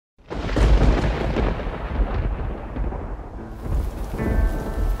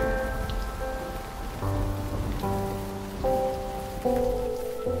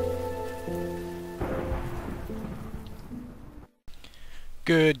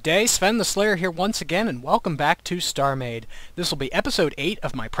Good day, Sven the Slayer here once again, and welcome back to Starmade. This will be episode 8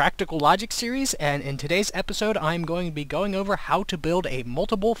 of my Practical Logic series, and in today's episode I'm going to be going over how to build a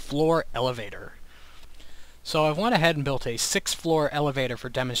multiple floor elevator. So I've went ahead and built a 6-floor elevator for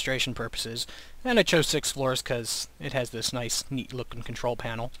demonstration purposes, and I chose 6 floors because it has this nice, neat looking control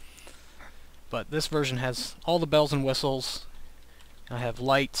panel. But this version has all the bells and whistles. I have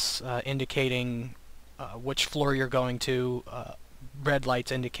lights indicating which floor you're going to, red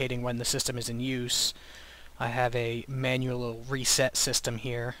lights indicating when the system is in use. I have a manual reset system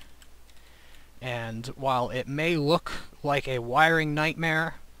here, and while it may look like a wiring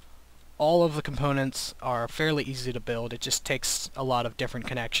nightmare, all of the components are fairly easy to build. It just takes a lot of different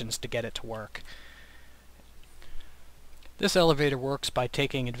connections to get it to work. This elevator works by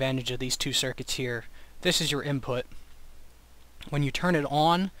taking advantage of these two circuits here. This is your input. When you turn it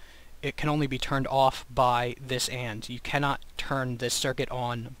on, it can only be turned off by this AND. You cannot turn this circuit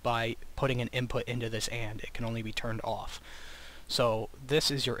on by putting an input into this AND. It can only be turned off. So this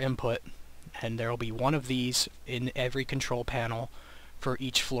is your input, and there will be one of these in every control panel for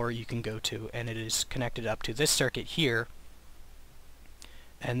each floor you can go to, and it is connected up to this circuit here,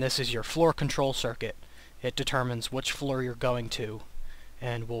 and this is your floor control circuit. It determines which floor you're going to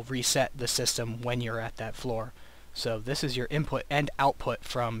and will reset the system when you're at that floor. So this is your input and output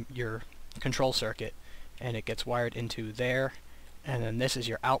from your control circuit, and it gets wired into there, and then this is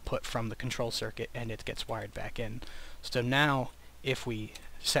your output from the control circuit, and it gets wired back in. So now if we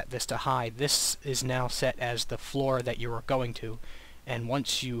set this to high, this is now set as the floor that you are going to, and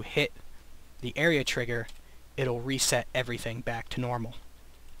once you hit the area trigger, it'll reset everything back to normal.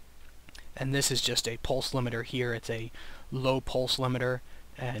 And this is just a pulse limiter here. It's a low pulse limiter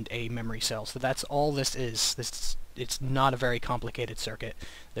and a memory cell. So that's all this is. It's not a very complicated circuit.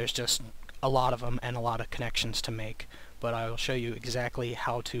 There's just a lot of them and a lot of connections to make. But I will show you exactly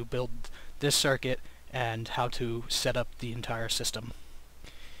how to build this circuit and how to set up the entire system.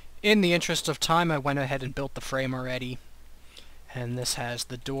 In the interest of time, I went ahead and built the frame already. And this has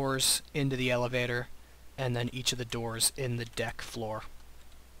the doors into the elevator and then each of the doors in the deck floor.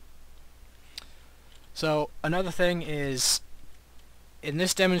 So another thing is, in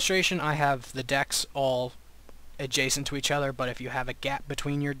this demonstration I have the decks all adjacent to each other, but if you have a gap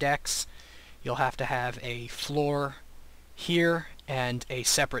between your decks, you'll have to have a floor here and a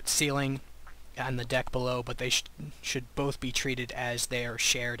separate ceiling on the deck below, but they should both be treated as they are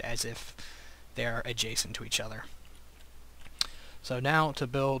shared, as if they are adjacent to each other. So now to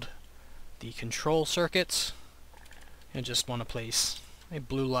build the control circuits, you just want to place a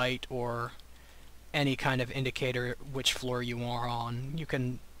blue light or any kind of indicator which floor you are on. You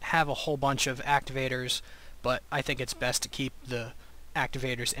can have a whole bunch of activators, but I think it's best to keep the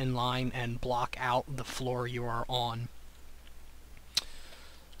activators in line and block out the floor you are on.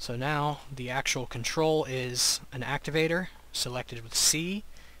 So now the actual control is an activator selected with C,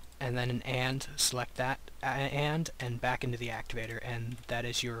 and then an AND, select that AND and back into the activator, and that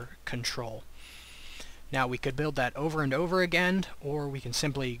is your control. Now we could build that over and over again, or we can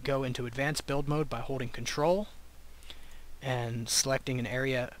simply go into advanced build mode by holding control and selecting an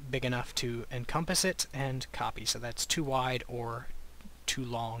area big enough to encompass it and copy. So that's too wide or too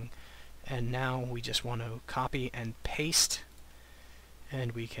long. And now we just want to copy and paste,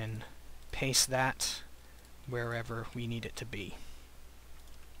 and we can paste that wherever we need it to be.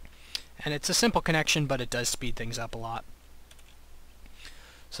 And it's a simple connection, but it does speed things up a lot.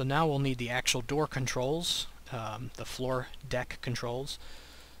 So now we'll need the actual door controls, the floor deck controls.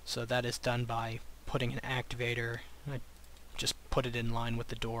 So that is done by putting an activator, I just put it in line with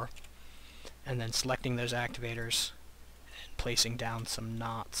the door, and then selecting those activators and placing down some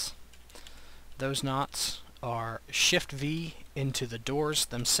knots. Those knots are Shift V into the doors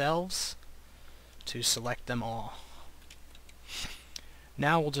themselves to select them all.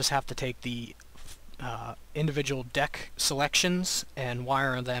 Now we'll just have to take the individual deck selections and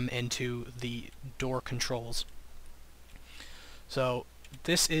wire them into the door controls. So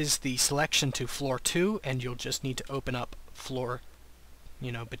this is the selection to floor 2, and you'll just need to open up floor,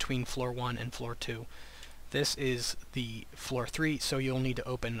 between floor 1 and floor 2. This is the floor 3, so you'll need to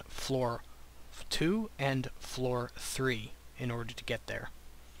open floor 2 and floor 3 in order to get there.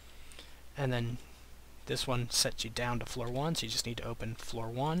 And then this one sets you down to floor 1, so you just need to open floor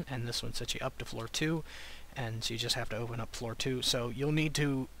 1, and this one sets you up to floor 2, and so you just have to open up floor 2. So you'll need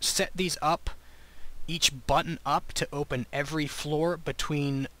to set these up, each button up, to open every floor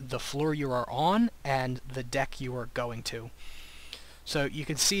between the floor you are on and the deck you are going to. So you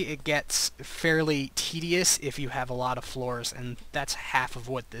can see it gets fairly tedious if you have a lot of floors, and that's half of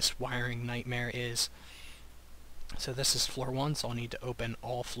what this wiring nightmare is. So this is floor 1, so I'll need to open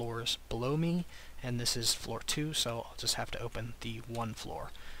all floors below me, and this is floor 2, so I'll just have to open the one floor.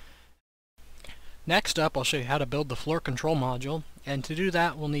 Next up, I'll show you how to build the floor control module, and to do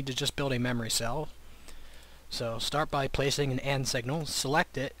that we'll need to just build a memory cell. So start by placing an AND signal,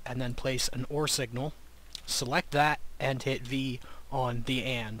 select it, and then place an OR signal. Select that and hit V on the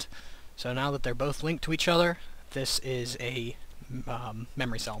AND. So now that they're both linked to each other, this is a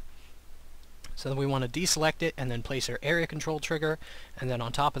memory cell. So then we want to deselect it and then place our area control trigger, and then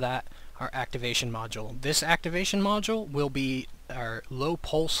on top of that our activation module. This activation module will be our low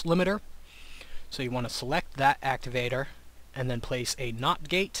pulse limiter. So you want to select that activator and then place a NOT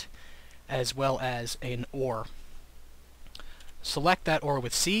gate as well as an OR. Select that OR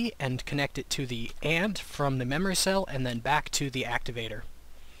with C and connect it to the AND from the memory cell and then back to the activator.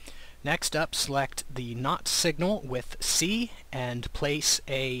 Next up, select the NOT signal with C and place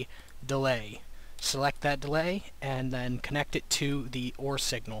a delay. Select that delay and then connect it to the OR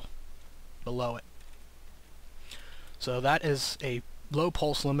signal below it. So that is a low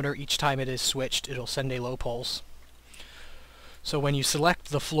pulse limiter. Each time it is switched, it'll send a low pulse. So when you select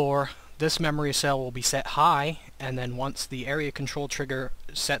the floor, this memory cell will be set high, and then once the area control trigger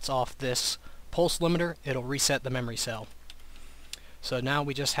sets off this pulse limiter, it'll reset the memory cell. So now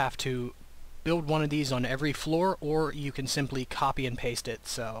we just have to build one of these on every floor, or you can simply copy and paste it.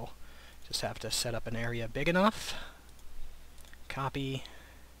 So just have to set up an area big enough, copy,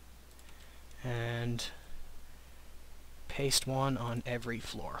 and paste one on every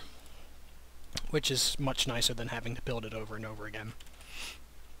floor, which is much nicer than having to build it over and over again.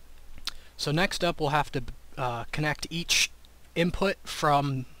 So next up we'll have to connect each input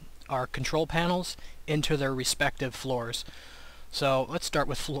from our control panels into their respective floors. So let's start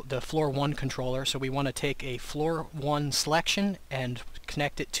with the floor 1 controller. So we want to take a floor 1 selection and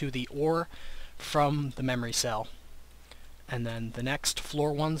connect it to the OR from the memory cell, and then the next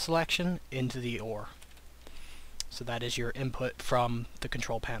floor 1 selection into the OR. So that is your input from the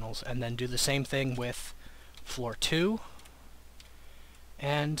control panels, and then do the same thing with floor 2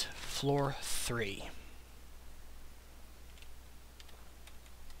 and floor 3.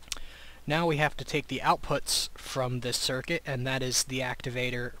 Now we have to take the outputs from this circuit, and that is the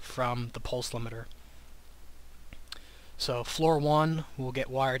activator from the pulse limiter. So floor 1 will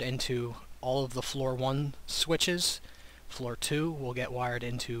get wired into all of the floor 1 switches. Floor 2 will get wired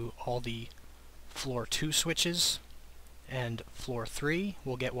into all the floor 2 switches, and floor 3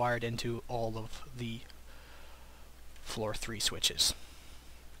 will get wired into all of the floor 3 switches.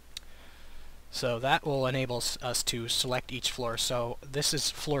 So that will enable us to select each floor. So this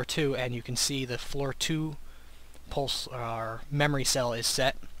is floor 2, and you can see the floor 2 pulse memory cell is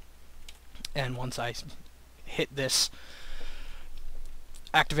set, and once I hit this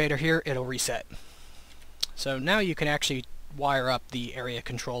activator here, it'll reset. So now you can actually wire up the area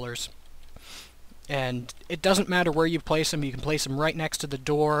controllers, and it doesn't matter where you place them. You can place them right next to the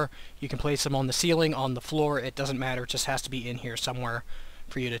door, you can place them on the ceiling, on the floor, it doesn't matter. It just has to be in here somewhere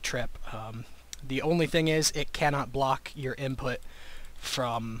for you to trip. The only thing is, it cannot block your input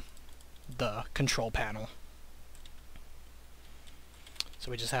from the control panel. So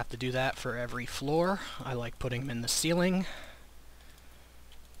we just have to do that for every floor. I like putting them in the ceiling,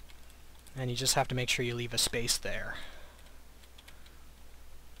 and you just have to make sure you leave a space there.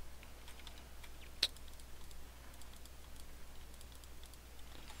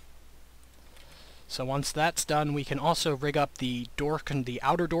 So once that's done, we can also rig up the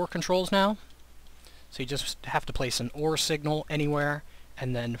outer door controls now. So you just have to place an OR signal anywhere,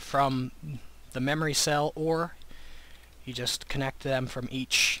 and then from the memory cell OR, you just connect them from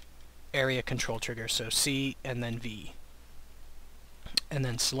each area control trigger. So C and then V. And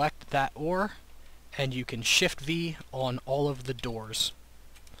then select that OR, and you can Shift V on all of the doors.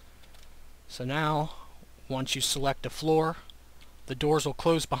 So now, once you select a floor, the doors will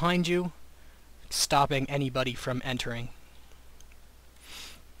close behind you, stopping anybody from entering.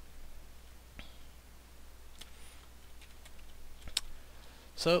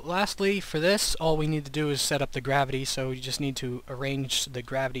 So lastly, for this, all we need to do is set up the gravity. So you just need to arrange the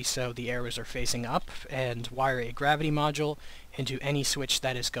gravity so the arrows are facing up, and wire a gravity module into any switch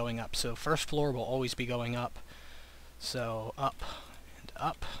that is going up. So first floor will always be going up. So up and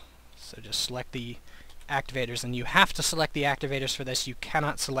up. So just select the activators, and you have to select the activators for this. You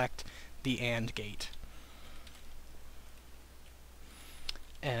cannot select the AND gate.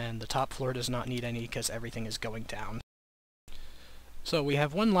 And the top floor does not need any because everything is going down. So we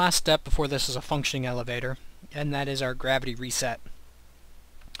have one last step before this is a functioning elevator, and that is our gravity reset.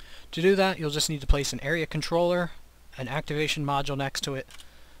 To do that, you'll just need to place an area controller, an activation module next to it,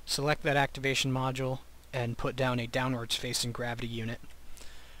 select that activation module, and put down a downwards facing gravity unit.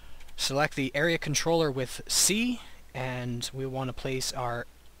 Select the area controller with C, and we want to place our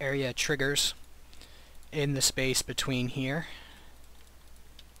area triggers in the space between here.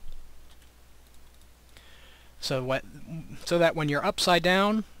 So that when you're upside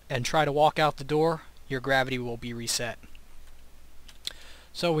down and try to walk out the door, your gravity will be reset.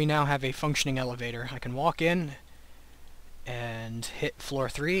 So we now have a functioning elevator. I can walk in and hit floor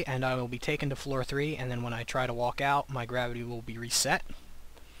 3, and I will be taken to floor 3, and then when I try to walk out, my gravity will be reset.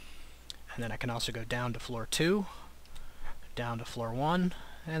 And then I can also go down to floor 2, down to floor 1,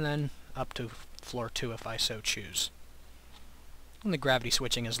 and then up to floor 2 if I so choose. And the gravity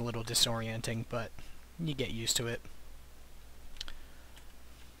switching is a little disorienting, but you get used to it.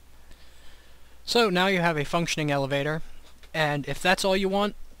 So now you have a functioning elevator, and if that's all you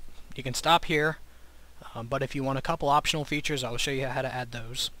want, you can stop here. But if you want a couple optional features, I will show you how to add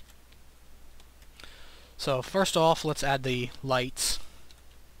those. So first off, let's add the lights.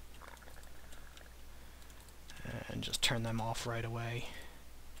 And just turn them off right away.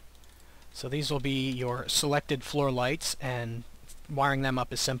 So these will be your selected floor lights, and wiring them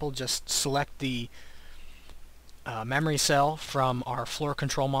up is simple. Just select the memory cell from our floor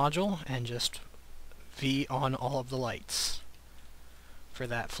control module and just V on all of the lights for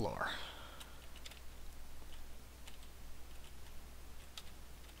that floor.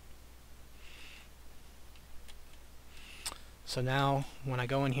 So now when I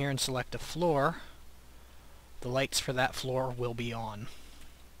go in here and select a floor, the lights for that floor will be on.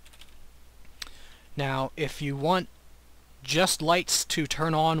 Now if you want just lights to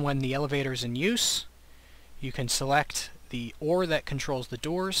turn on when the elevator is in use, you can select the OR that controls the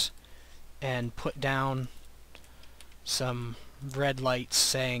doors and put down some red lights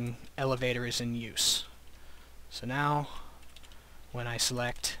saying elevator is in use. So now when I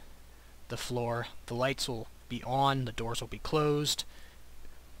select the floor, the lights will be on, the doors will be closed,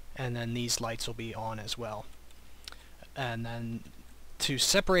 and then these lights will be on as well. And then to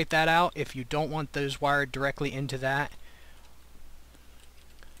separate that out, if you don't want those wired directly into that,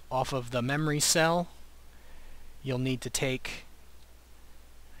 off of the memory cell, you'll need to take,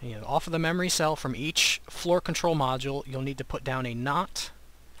 off of the memory cell from each floor control module, you'll need to put down a NOT.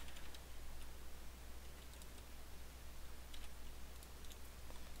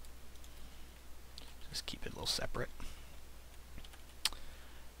 Just keep it a little separate.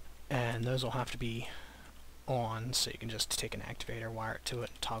 And those will have to be on, so you can just take an activator, wire it to it,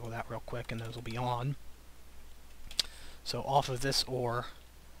 and toggle that real quick, and those will be on. So off of this OR,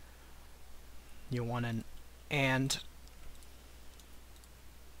 you want an AND,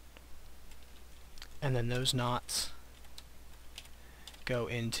 and then those knots go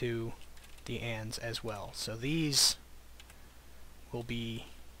into the ANDs as well. So these will be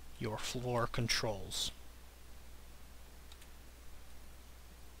your floor controls,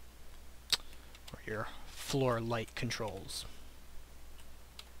 or your floor light controls.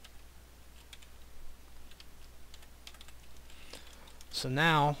 So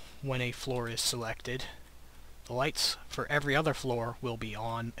now, when a floor is selected, the lights for every other floor will be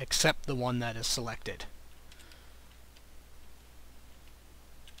on except the one that is selected.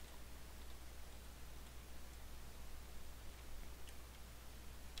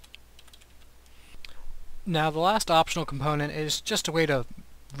 Now the last optional component is just a way to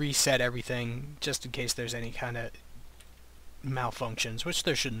reset everything, just in case there's any kind of malfunctions, which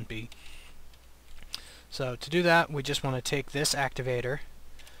there shouldn't be. So to do that, we just want to take this activator,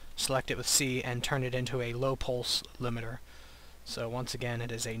 select it with C, and turn it into a low pulse limiter. So once again,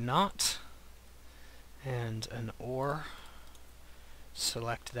 it is a NOT and an OR.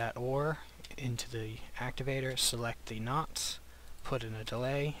 Select that OR into the activator, select the NOT, put in a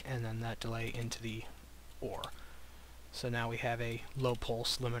delay, and then that delay into the OR. So now we have a low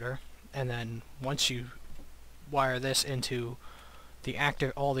pulse limiter, and then once you wire this into the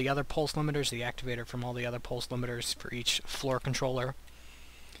all the other pulse limiters, the activator from all the other pulse limiters for each floor controller,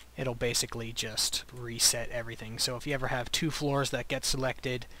 it'll basically just reset everything. So if you ever have two floors that get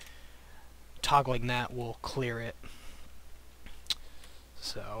selected, toggling that will clear it.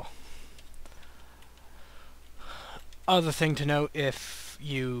 So, other thing to note, if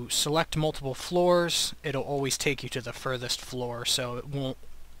you select multiple floors, it'll always take you to the furthest floor, so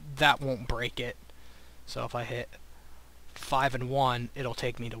that won't break it. So if I hit 5 and 1, it'll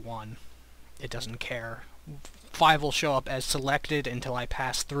take me to 1. It doesn't care. 5 will show up as selected until I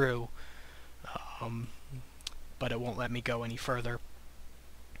pass through, but it won't let me go any further.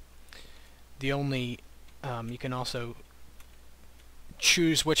 The only, you can also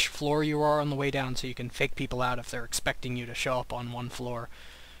choose which floor you are on the way down, so you can fake people out if they're expecting you to show up on one floor.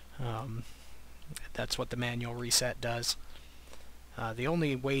 That's what the manual reset does. The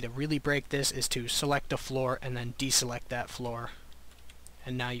only way to really break this is to select a floor and then deselect that floor.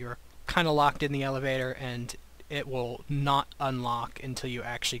 And now you're kind of locked in the elevator, and it will not unlock until you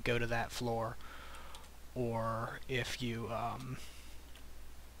actually go to that floor. Or if you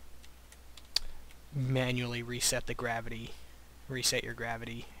manually reset your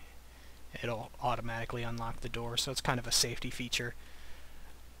gravity, it'll automatically unlock the door. So it's kind of a safety feature.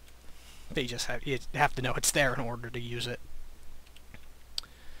 But you have to know it's there in order to use it.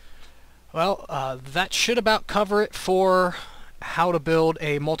 Well, that should about cover it for how to build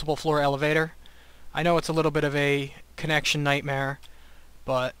a multiple floor elevator. I know it's a little bit of a connection nightmare,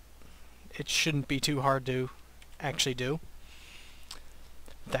 but it shouldn't be too hard to actually do.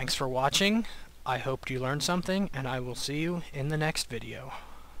 Thanks for watching. I hope you learned something, and I will see you in the next video.